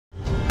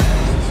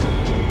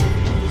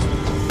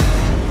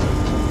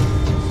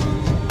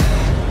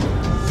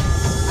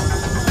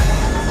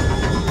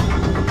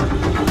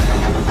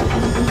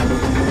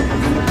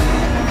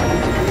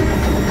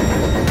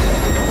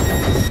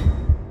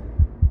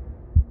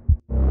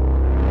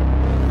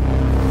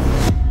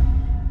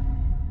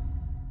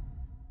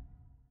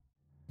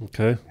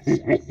Okay.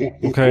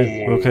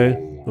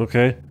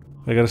 Okay.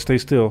 I gotta stay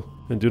still.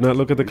 And do not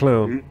look at the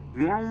clown.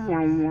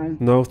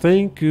 No,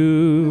 thank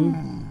you.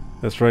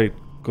 That's right.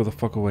 Go the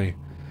fuck away.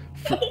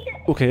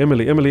 Okay,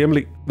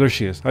 Emily. There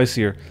she is. I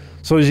see her.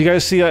 So as you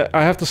guys see,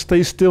 I have to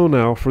stay still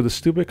now for the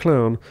stupid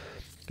clown.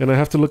 And I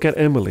have to look at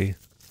Emily.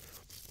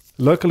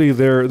 Luckily,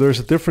 there's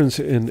a difference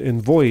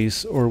in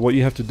voice or what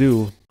you have to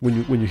do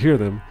when you hear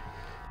them.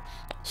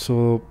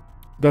 So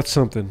that's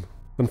something.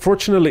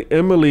 Unfortunately,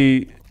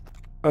 Emily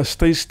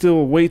stays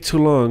still way too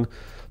long.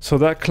 So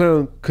that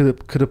clown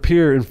could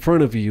appear in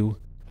front of you.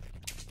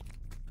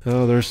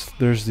 Oh, there's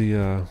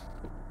the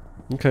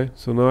okay,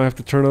 so now I have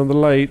to turn on the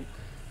light.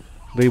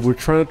 They were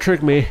trying to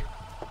trick me,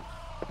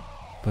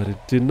 but it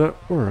did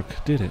not work,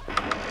 did it?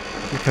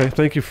 Okay,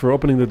 thank you for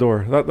opening the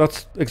door.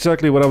 That's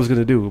exactly what I was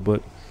gonna do,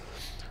 but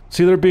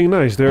see, they're being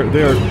nice. They're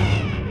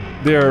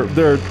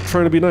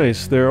trying to be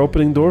nice. They're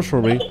opening doors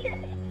for me.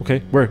 Okay,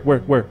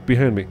 where?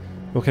 Behind me.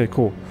 Okay,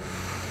 cool.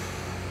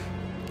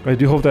 I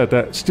do hope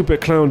that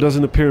stupid clown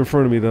doesn't appear in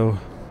front of me, though.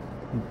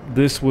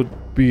 This would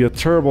be a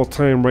terrible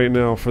time right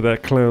now for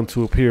that clown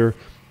to appear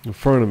in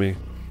front of me.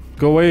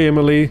 Go away,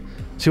 Emily.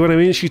 See what I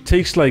mean? She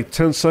takes like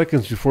 10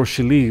 seconds before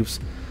she leaves.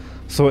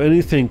 So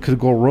anything could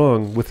go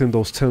wrong within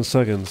those 10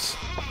 seconds.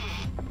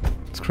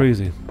 It's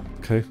crazy.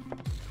 Okay.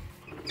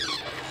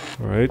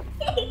 Alright.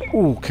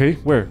 Ooh, okay,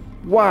 where?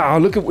 Wow,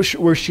 look at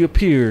where she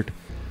appeared.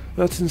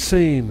 That's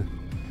insane.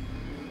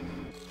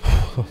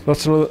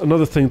 That's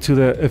another thing too,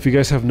 that if you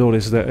guys have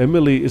noticed, that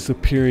Emily is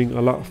appearing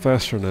a lot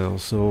faster now,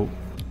 so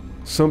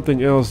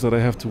something else that I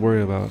have to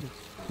worry about.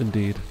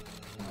 Indeed.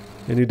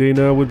 Any day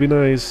now would be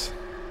nice.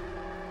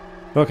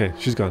 Okay,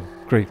 she's gone.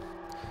 Great.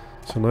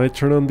 So now I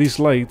turn on these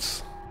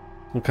lights.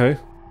 Okay.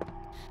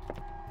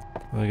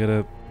 I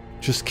gotta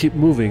just keep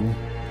moving.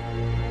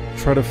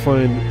 Try to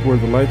find where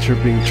the lights are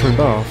being turned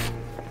off.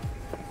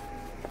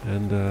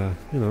 And,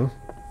 you know,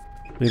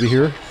 maybe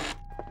here?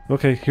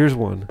 Okay, here's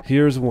one.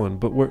 Here's one.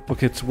 But where?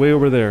 Okay, it's way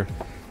over there.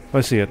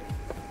 I see it.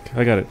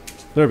 I got it.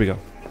 There we go.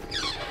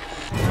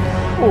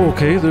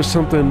 Okay, there's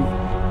something...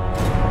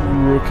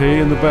 Okay,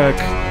 in the back.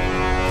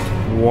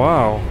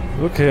 Wow.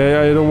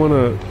 Okay, I don't want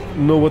to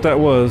know what that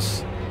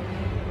was.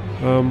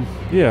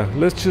 Yeah,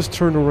 let's just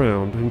turn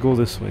around and go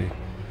this way.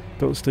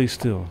 Don't stay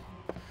still.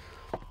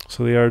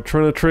 So they are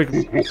trying to trick...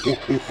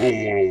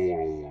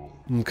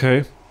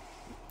 Okay.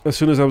 As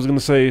soon as I was going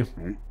to say...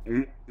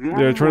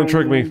 They're trying to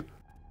trick me.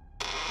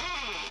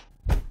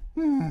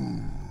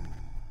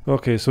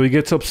 Okay, so he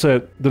gets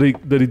upset that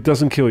he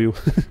doesn't kill you.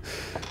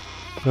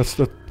 That's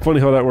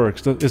funny how that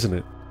works, isn't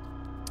it?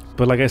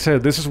 But like I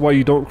said, this is why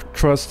you don't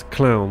trust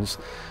clowns.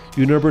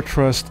 You never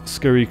trust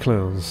scary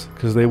clowns,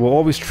 because they will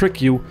always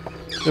trick you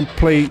and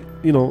play,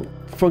 you know,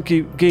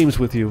 funky games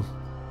with you.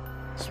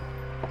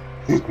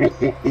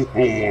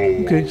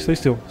 Okay, stay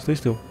still, stay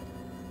still.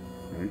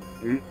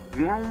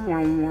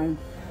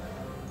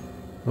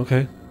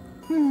 Okay.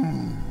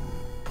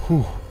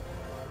 Whew.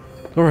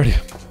 Alrighty,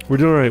 we're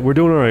doing alright, we're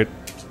doing alright.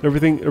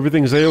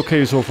 Everything's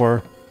A-okay so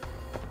far.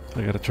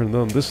 I gotta turn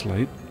on this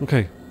light.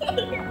 Okay.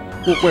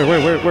 Oh,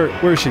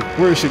 where is she?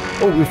 Where is she?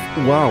 Oh,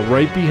 wow,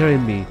 right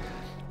behind me.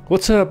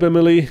 What's up,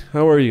 Emily?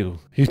 How are you?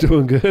 You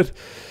doing good?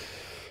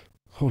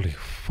 Holy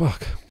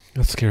fuck,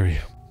 that's scary.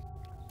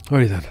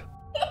 Alrighty then.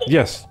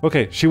 Yes,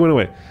 okay, she went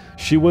away.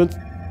 She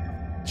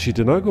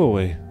did not go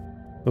away.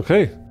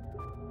 Okay.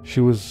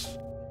 She was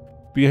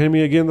behind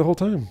me again the whole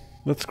time.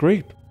 That's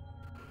great.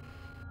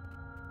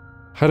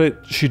 How did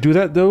she do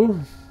that, though?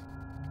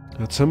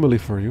 That's Emily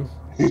for you.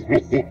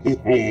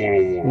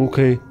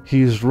 Okay,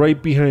 he's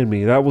right behind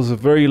me. That was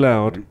very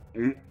loud.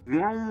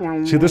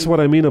 See, this is what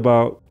I mean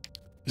about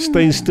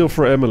staying still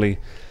for Emily.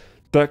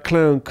 That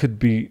clown could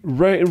be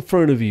right in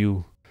front of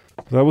you.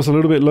 That was a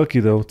little bit lucky,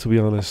 though, to be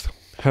honest.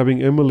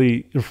 Having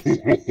Emily...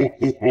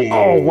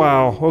 Oh,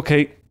 wow.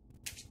 Okay.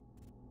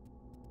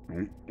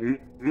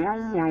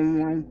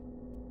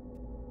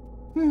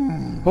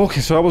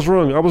 Okay, so I was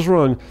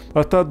wrong.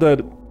 I thought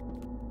that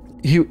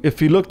if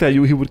he looked at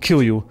you, he would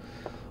kill you.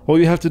 All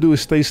you have to do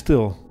is stay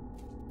still.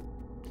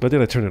 But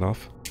did I turn it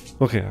off?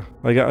 Okay,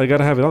 I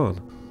gotta have it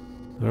on.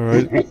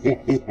 Alright.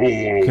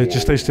 Okay,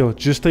 just stay still.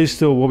 Just stay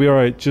still. We'll be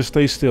alright. Just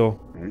stay still.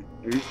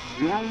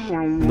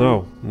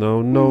 No.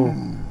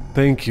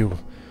 Thank you.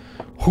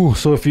 Whew,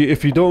 so if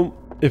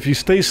you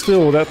stay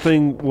still, that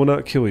thing will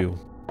not kill you.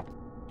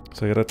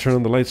 So I gotta turn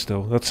on the light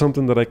still. That's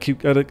something that I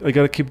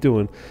gotta keep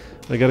doing.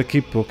 I gotta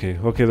keep... Okay,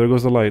 there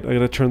goes the light. I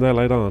gotta turn that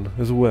light on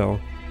as well.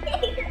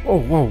 Oh,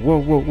 whoa,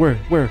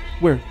 where?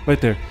 Right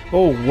there.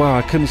 Oh, wow,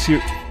 I couldn't see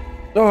it.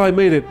 Oh, I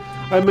made it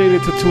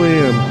to 2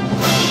 a.m.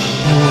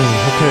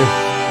 Oh,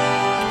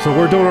 okay. So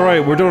we're doing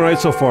alright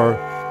so far.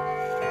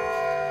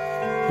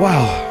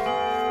 Wow.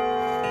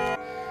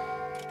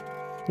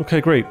 Okay,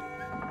 great.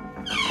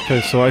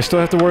 Okay, so I still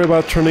have to worry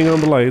about turning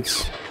on the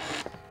lights.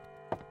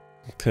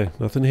 Okay,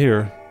 nothing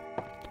here.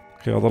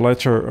 Okay, all the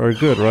lights are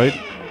good, right?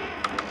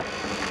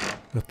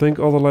 I think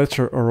all the lights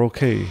are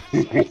okay.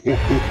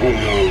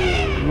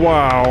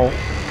 Wow.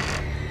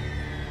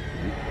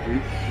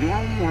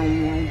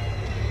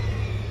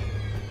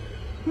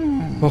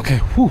 Okay,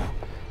 whew.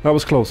 That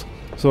was close.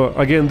 So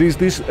again,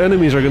 these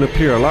enemies are gonna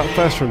appear a lot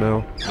faster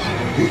now.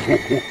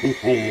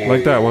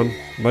 Like that one.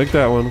 Like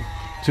that one.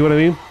 See what I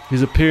mean?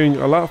 He's appearing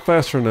a lot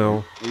faster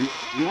now.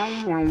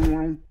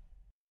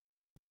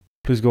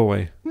 Please go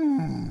away.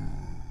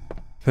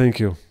 Thank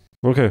you.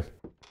 Okay.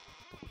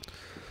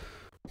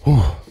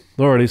 Whew.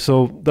 Alrighty,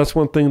 so that's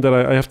one thing that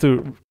I have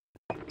to...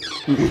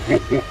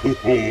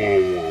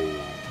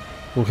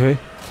 Okay.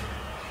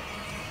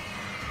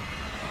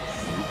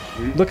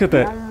 Look at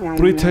that.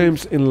 3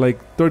 times in like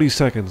 30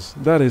 seconds.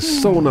 That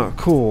is so not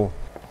cool.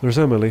 There's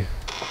Emily.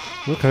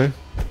 Okay.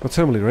 That's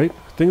Emily, right?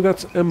 I think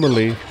that's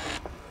Emily.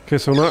 Okay,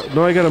 so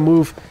now I gotta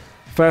move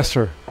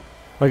faster.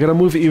 I gotta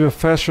move even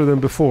faster than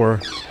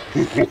before.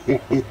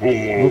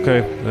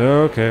 Okay.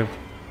 Okay.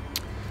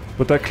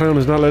 But that clown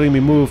is not letting me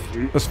move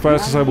as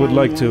fast as I would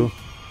like to.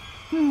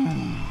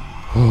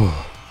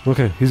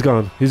 Okay, he's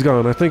gone. He's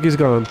gone. I think he's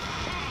gone.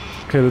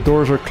 Okay, the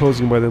doors are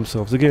closing by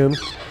themselves again.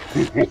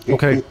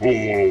 Okay.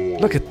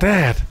 Look at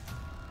that!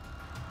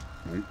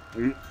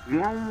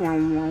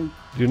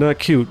 You're not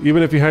cute.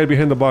 Even if you hide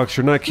behind the box,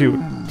 you're not cute.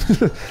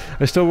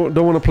 I still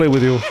don't want to play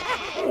with you.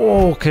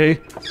 Oh,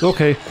 okay.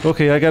 Okay.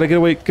 Okay, I gotta get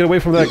away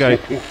from that guy.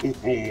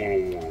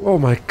 Oh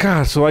my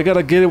god, so I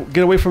gotta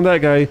get away from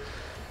that guy.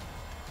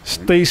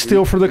 Stay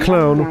still for the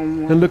clown,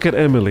 and look at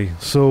Emily.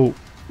 So,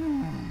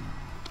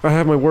 I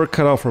have my work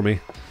cut out for me.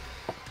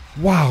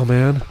 Wow,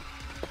 man.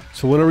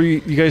 So whenever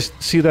you guys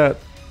see that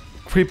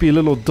creepy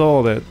little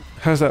doll that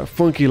has that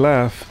funky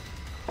laugh,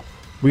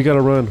 we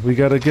gotta run. We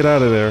gotta get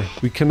out of there.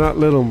 We cannot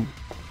let them,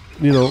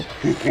 you know.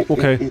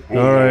 Okay.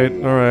 Alright,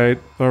 alright,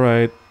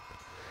 alright.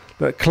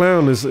 That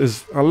clown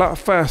is a lot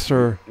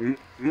faster. We're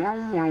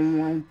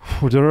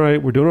doing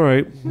alright, we're doing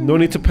alright. No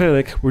need to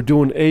panic. We're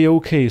doing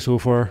A-okay so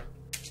far.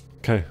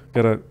 Okay,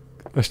 I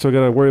still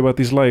gotta worry about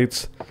these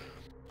lights.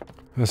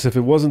 As if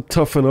it wasn't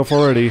tough enough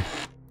already.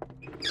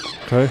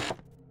 Okay.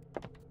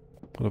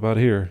 What about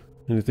here?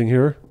 Anything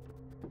here?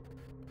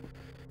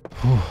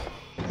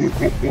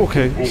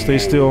 Okay, stay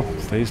still.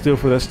 Stay still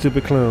for that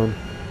stupid clown.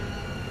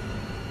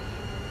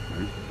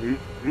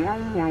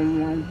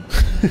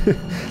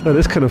 That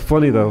is kind of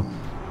funny though.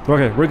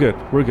 Okay, we're good.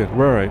 We're good.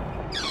 We're alright.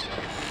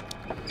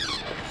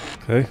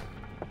 Okay.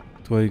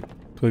 Do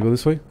I go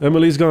this way?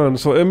 Emily's gone,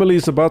 so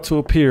Emily's about to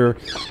appear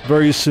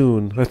very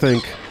soon, I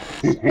think.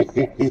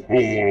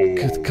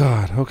 Good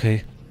God,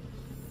 okay.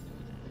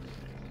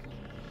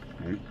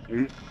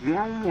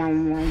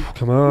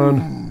 Come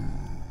on.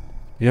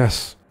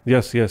 Yes,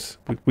 yes, yes.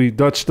 We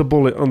dodged the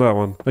bullet on that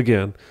one,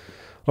 again.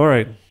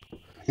 Alright.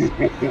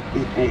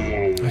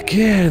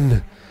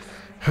 Again!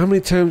 How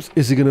many times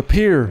is he gonna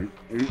appear?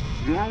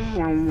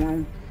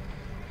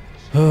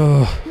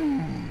 Oh.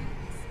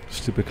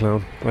 Stupid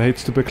clown. I hate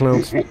stupid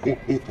clowns.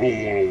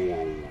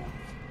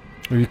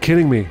 Are you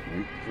kidding me?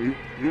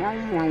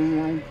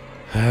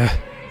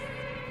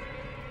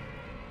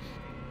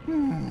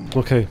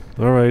 Okay,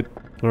 alright.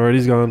 Alright,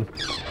 he's gone.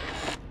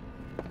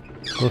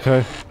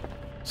 Okay.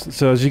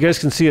 So as you guys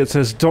can see, it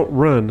says don't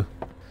run.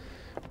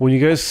 When you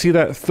guys see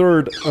that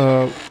third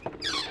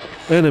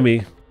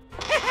enemy...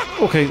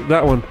 Okay,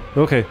 that one.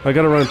 Okay, I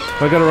gotta run.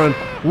 I gotta run.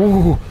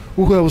 Ooh,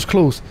 ooh, that was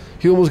close.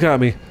 He almost got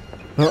me.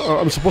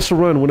 I'm supposed to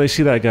run when I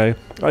see that guy.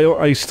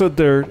 I stood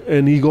there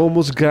and he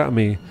almost got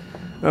me.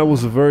 That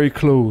was very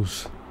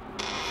close.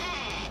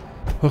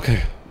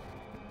 Okay.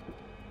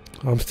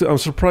 I'm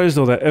surprised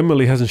though that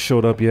Emily hasn't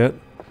showed up yet.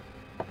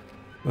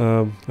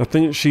 I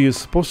think she is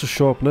supposed to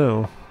show up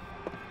now.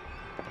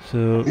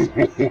 So...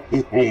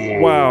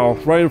 Wow,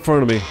 right in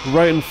front of me.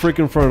 Right in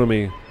freaking front of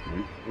me.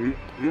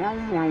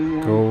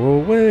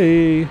 Go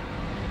away.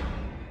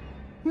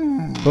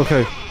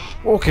 Okay.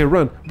 Okay,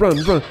 run.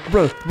 Okay,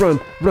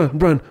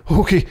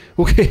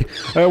 okay.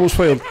 I almost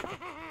failed.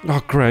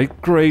 Oh, great.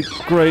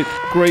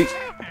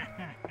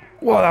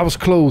 Wow, that was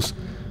close.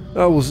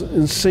 That was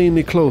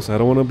insanely close. I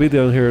don't want to be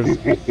down here.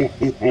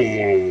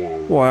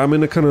 Well, I'm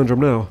in a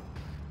conundrum now.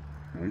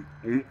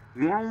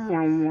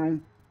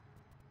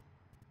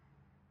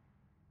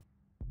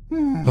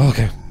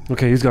 Okay.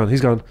 Okay, he's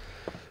gone.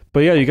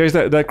 But yeah, you guys,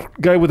 that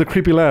guy with the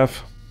creepy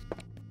laugh.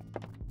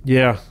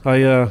 Yeah,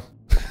 I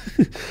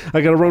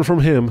gotta run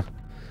from him.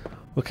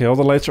 Okay, all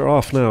the lights are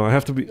off now. I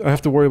have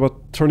to worry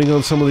about turning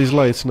on some of these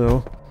lights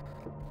now.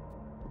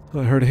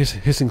 I heard a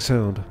hissing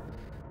sound.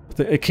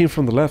 It came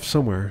from the left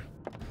somewhere.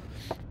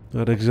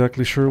 Not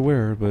exactly sure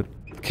where, but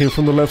it came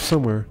from the left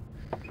somewhere.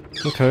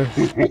 Okay.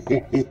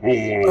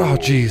 Oh,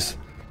 jeez.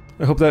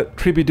 I hope that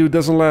creepy dude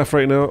doesn't laugh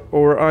right now,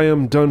 or I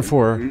am done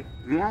for.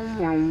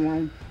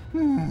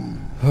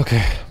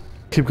 Okay.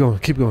 Keep going.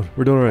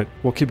 We're doing alright.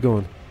 We'll keep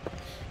going.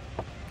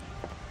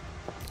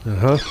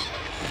 Uh-huh.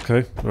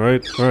 Okay.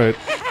 Alright.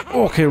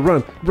 Okay,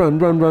 run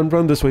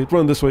this way.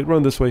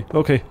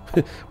 Okay.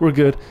 We're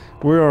good.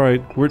 We're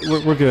alright.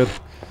 We're good.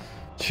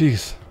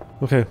 Jeez.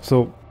 Okay,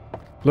 so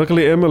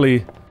luckily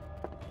Emily.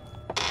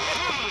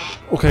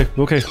 Okay.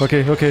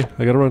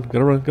 I gotta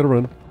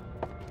run.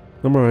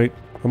 I'm alright.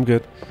 I'm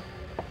good.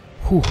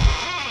 Whew.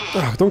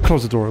 Ah, don't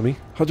close the door on me.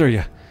 How dare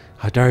you?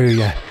 How dare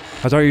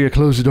you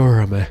close the door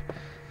on me?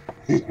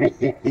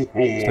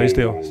 Stay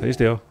still. Stay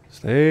still.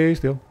 Stay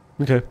still.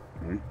 Okay.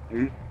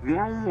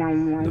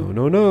 No,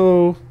 no,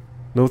 no.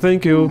 No,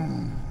 thank you.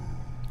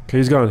 Okay,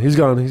 he's gone. He's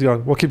gone. He's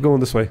gone. We'll keep going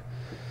this way.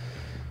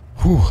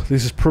 Whew,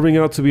 this is proving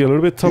out to be a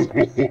little bit tough.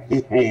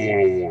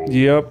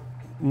 Yep.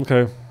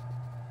 Okay.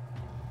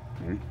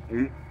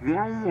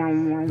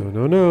 No,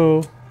 no,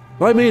 no.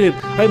 I made it.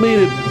 I made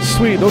it.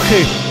 Sweet.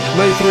 Okay.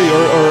 Night 3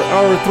 or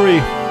hour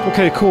 3.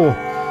 Okay, cool.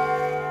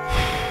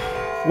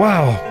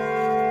 Wow.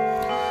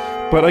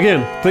 But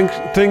again,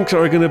 things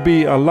are going to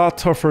be a lot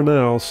tougher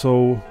now,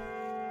 so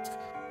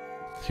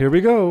here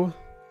we go.